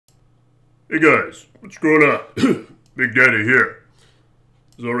Hey guys, what's going on? Big Daddy here.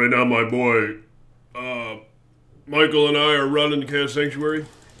 So right now my boy, Michael and I are running the Chaos Sanctuary.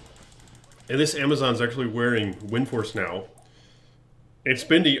 And this Amazon's actually wearing Windforce now. It's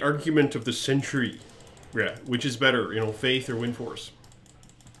been the argument of the century. Yeah, which is better, you know, Faith or Windforce.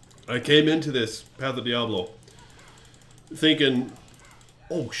 I came into this Path of Diablo thinking,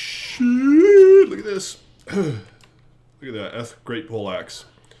 oh shit, look at this. Look at that, that's great poleaxe.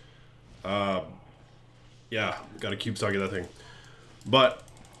 Yeah, got a cube stock of that thing. But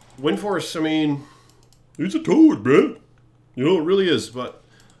Windforce, I mean, it's a toad, man. You know, it really is. But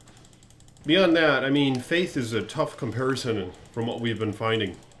beyond that, I mean, Faith is a tough comparison from what we've been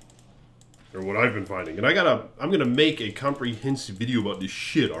finding. Or what I've been finding. And I'm gonna make a comprehensive video about this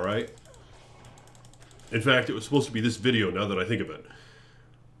shit, alright? In fact, it was supposed to be this video now that I think of it.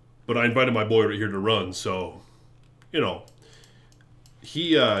 But I invited my boy right here to run, so, you know.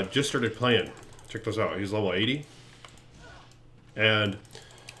 He just started playing. Check this out. He's level 80. And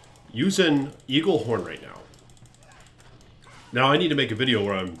using Eaglehorn right now. Now, I need to make a video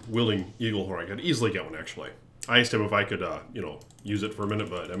where I'm wielding Eaglehorn. I could easily get one, actually. I asked him if I could, you know, use it for a minute,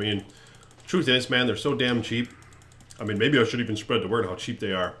 but, I mean, truth is, man, they're so damn cheap. I mean, maybe I should even spread the word how cheap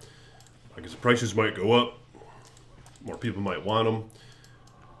they are. I guess the prices might go up. More people might want them.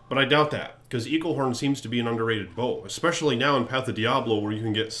 But I doubt that, because Eaglehorn seems to be an underrated bow, especially now in Path of Diablo, where you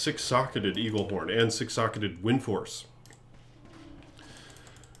can get 6-socketed Eaglehorn and 6-socketed Windforce.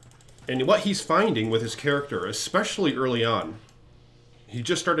 And what he's finding with his character, especially early on, he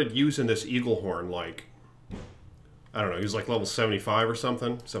just started using this Eaglehorn like, I don't know, he was like level 75 or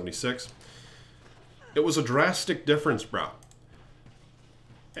something, 76. It was a drastic difference, bro.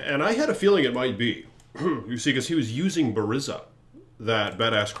 And I had a feeling it might be. You see, because he was using Barizza, that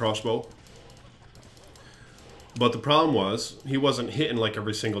badass crossbow. But the problem was, he wasn't hitting like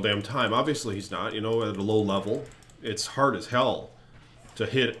every single damn time. Obviously he's not, you know, at a low level. It's hard as hell to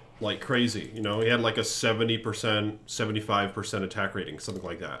hit like crazy. You know, he had like a 70%, 75% attack rating, something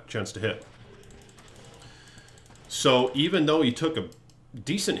like that, chance to hit. So even though he took a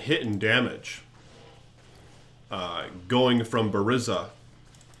decent hit in damage, going from Barizza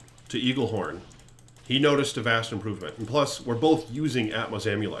to Eaglehorn, he noticed a vast improvement. And plus, we're both using Atma's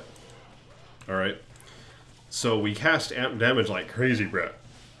Amulet. Alright? So we cast damage like crazy, Brett.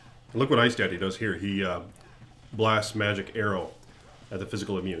 Look what Ice Daddy does here. He blasts magic arrow at the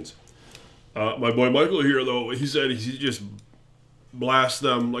physical immunes. My boy Michael here, though, he said he just blasts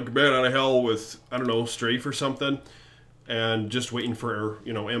them like a bat out of hell with, I don't know, strafe or something. And just waiting for,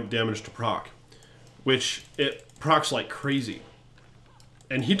 you know, amp damage to proc. Which, it procs like crazy.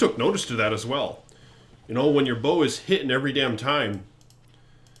 And he took notice to that as well. You know, when your bow is hitting every damn time,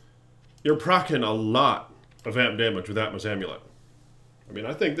 you're proccing a lot of amp damage with Atma's Amulet. I mean,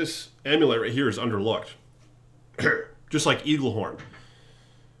 I think this amulet right here is underlooked. Just like Eaglehorn.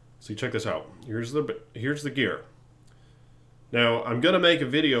 See, check this out. Here's the gear. Now, I'm going to make a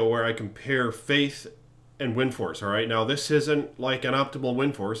video where I compare Faith and Windforce, alright? Now, this isn't like an optimal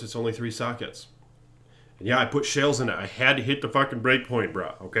Windforce. It's only 3 sockets. And yeah, I put shells in it. I had to hit the fucking breakpoint,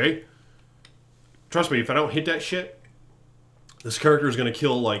 bro, okay? Trust me, if I don't hit that shit, this character is going to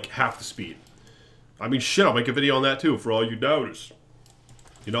kill like half the speed. I mean, shit, I'll make a video on that too for all you doubters.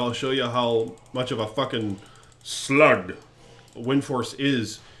 You know, I'll show you how much of a fucking slug Windforce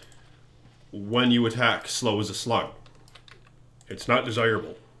is when you attack slow as a slug. It's not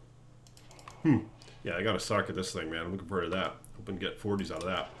desirable. Yeah, I got to socket this thing, man. I'm looking forward to that. Hoping to get 40s out of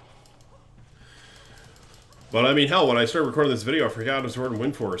that. But I mean, hell, when I started recording this video, I forgot I was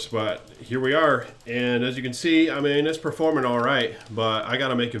recording Windforce, but here we are. And as you can see, I mean, it's performing all right, but I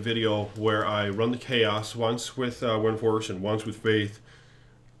gotta make a video where I run the Chaos once with Windforce and once with Faith.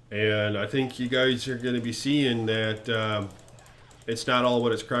 And I think you guys are gonna be seeing that it's not all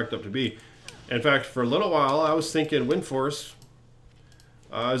what it's cracked up to be. In fact, for a little while, I was thinking Windforce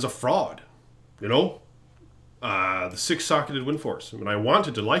is a fraud, you know? The 6-socketed Windforce. I mean, I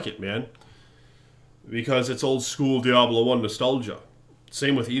wanted to like it, man. Because it's old school Diablo 1 nostalgia.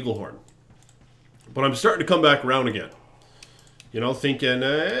 Same with Eaglehorn. But I'm starting to come back around again. You know, thinking,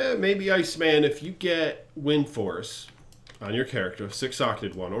 maybe Iceman, if you get Windforce on your character,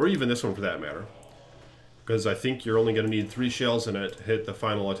 6-socketed one, or even this one for that matter, because I think you're only going to need 3 shells in it to hit the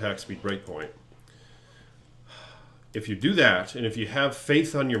final attack speed breakpoint. If you do that, and if you have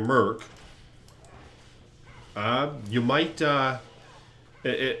Faith on your Merc, you might,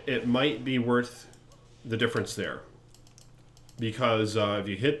 it might be worth the difference there, because if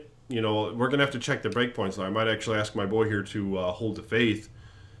you hit, you know, we're gonna have to check the breakpoints. I might actually ask my boy here to hold the Faith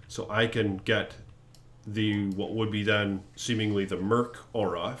so I can get what would be then seemingly the Merc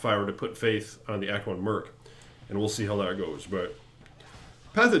aura if I were to put faith on the Act 1 Merc. And we'll see how that goes. But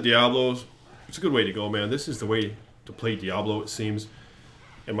Path of Diablos, it's a good way to go, man. This is the way to play Diablo, it seems.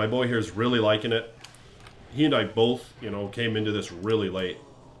 And my boy here is really liking it. He and I both, you know, came into this really late.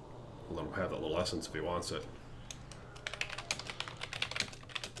 I'll let him have that little essence if he wants it.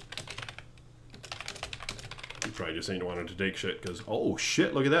 He probably just ain't wanting to take shit because, oh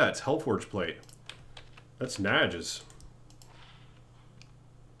shit, look at that. It's Hellforge plate. That's Nadge's.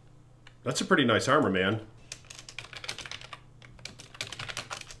 That's a pretty nice armor, man.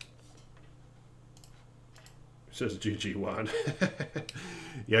 Says GG Wad.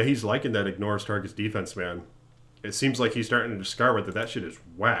 Yeah, he's liking that ignores target's defense, man. It seems like he's starting to discover that shit is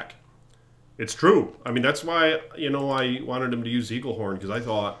whack. It's true. I mean, that's why, you know, I wanted him to use Eagle Horn, because I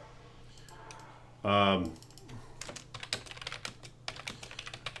thought...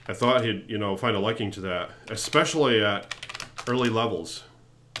 I thought he'd, you know, find a liking to that. Especially at early levels.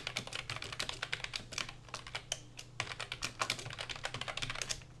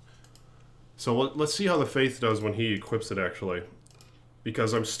 So let's see how the Faith does when he equips it, actually.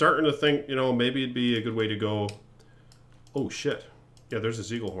 Because I'm starting to think, you know, maybe it'd be a good way to go... Oh, shit. Yeah, there's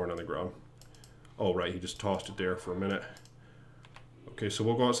his Eagle Horn on the ground. Oh, right, he just tossed it there for a minute. Okay, so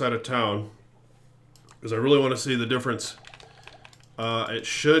we'll go outside of town. Because I really want to see the difference. It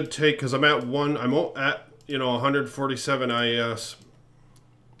should take... Because I'm at, you know, 147 IES.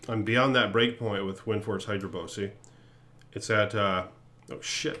 I'm beyond that breakpoint with Windforce Hydrobow, see? It's at... oh,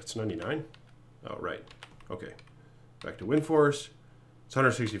 shit, it's 99? Oh, right. Okay. Back to Windforce. It's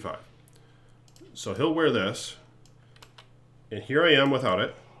 165. So he'll wear this. And here I am without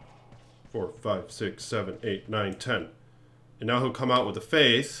it. 4, 5, 6, 7, 8, 9, 10. And now he'll come out with the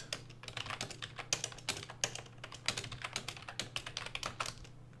Faith.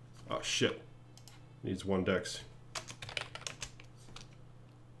 Oh, shit. Needs 1 dex.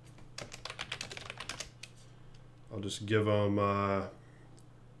 I'll just give him... my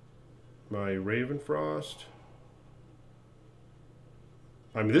Ravenfrost.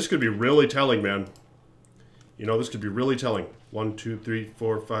 I mean, this could be really telling, man. You know, this could be really telling. 1, 2, 3,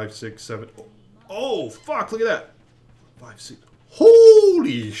 4, 5, 6, 7. Oh, fuck, look at that. 5, 6.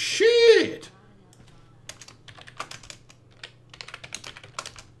 Holy shit!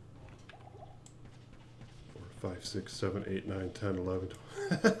 4, 5, 6, 7, 8, 9, 10, 11,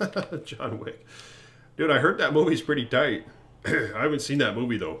 12. John Wick. Dude, I heard that movie's pretty tight. I haven't seen that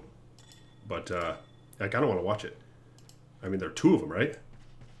movie, though. But I kind of want to watch it. I mean, there are 2 of them, right?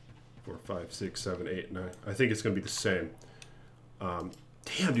 4, 5, 6, 7, 8, 9. I think it's going to be the same. Damn,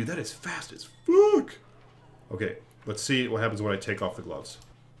 dude, that is fast as fuck. Okay, let's see what happens when I take off the gloves.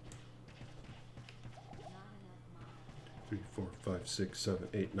 3, 4, 5, 6, 7,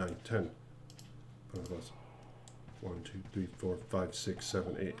 8, 9, 10. 1, 2, 3, 4, 5, 6,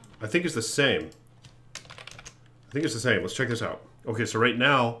 7, 8. I think it's the same. I think it's the same. Let's check this out. Okay, so right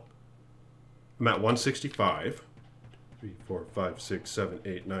now, I'm at 165. 3, 4, 5, 6, 7,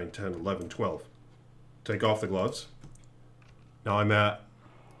 8, 9, 10, 11, 12. Take off the gloves. Now I'm at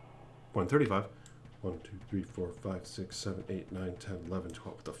 135. 1, 2, 3, 4, 5, 6, 7, 8, 9, 10, 11,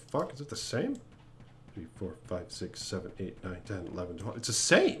 12. What the fuck? Is it the same? 3, 4, 5, 6, 7, 8, 9, 10, 11, 12. It's the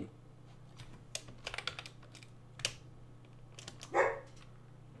same.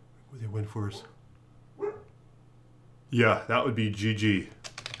 With your Windforce. Yeah, that would be GG.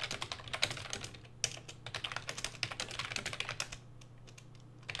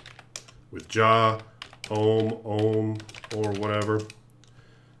 With Jaw, Ohm, or whatever.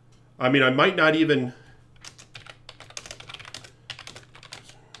 I mean, I might not even...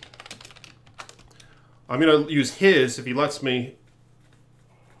 I'm going to use his, if he lets me,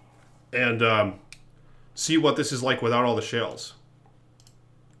 and see what this is like without all the shells.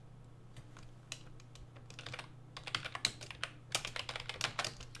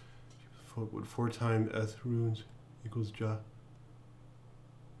 Would 4 times S runes equals Jaw.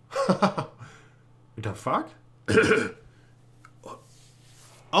 What the fuck?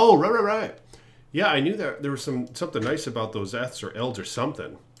 Oh, right. Yeah, I knew that there was something nice about those F's or L's or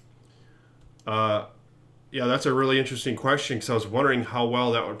something. Yeah, that's a really interesting question, because I was wondering how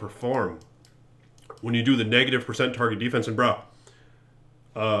well that would perform when you do the negative % target defense. And bro,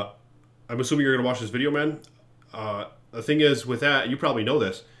 I'm assuming you're going to watch this video, man. The thing is, with that, you probably know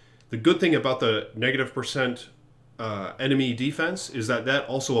this. The good thing about the negative % enemy defense is that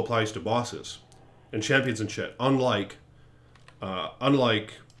also applies to bosses and champions and shit. Unlike,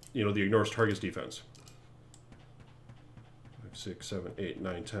 you know, the ignores targets defense. 5, 6, 7, 8,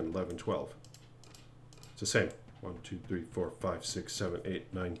 9, 10, 11, 12. It's the same. 1, 2, 3, 4, 5, 6, 7,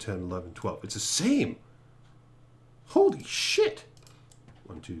 8, 9, 10, 11, 12. It's the same. Holy shit!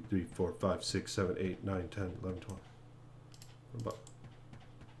 1, 2, 3, 4, 5, 6, 7, 8, 9, 10, 11, 12. About...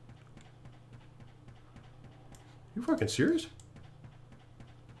 You fucking serious?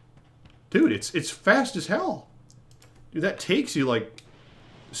 Dude, it's fast as hell. Dude, that takes you like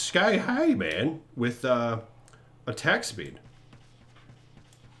sky high, man, with attack speed.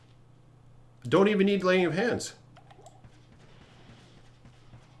 Don't even need laying of hands.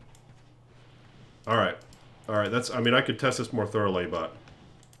 Alright. Alright, that's... I mean, I could test this more thoroughly, but...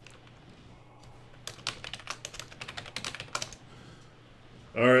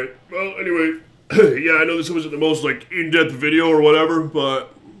 Alright, well, anyway. Yeah, I know this wasn't the most, like, in-depth video or whatever,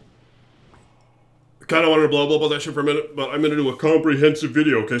 but... I kind of wanted to blah blah about that shit for a minute, but I'm going to do a comprehensive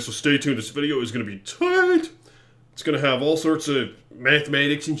video, okay? So stay tuned. This video is going to be tight. It's going to have all sorts of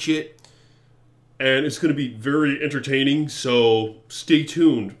mathematics and shit. And it's going to be very entertaining, so stay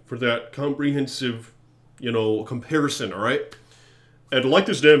tuned for that comprehensive, you know, comparison, alright? And like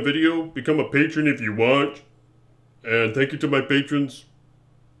this damn video, become a patron if you want. And thank you to my patrons.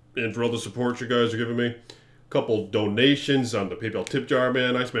 And for all the support you guys are giving me. A couple donations on the PayPal tip jar,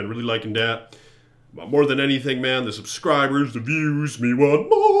 man. Nice, man. Really liking that. But more than anything, man, the subscribers, the views, me want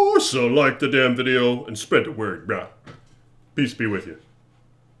more. So like the damn video and spread the word, bruh. Peace be with you.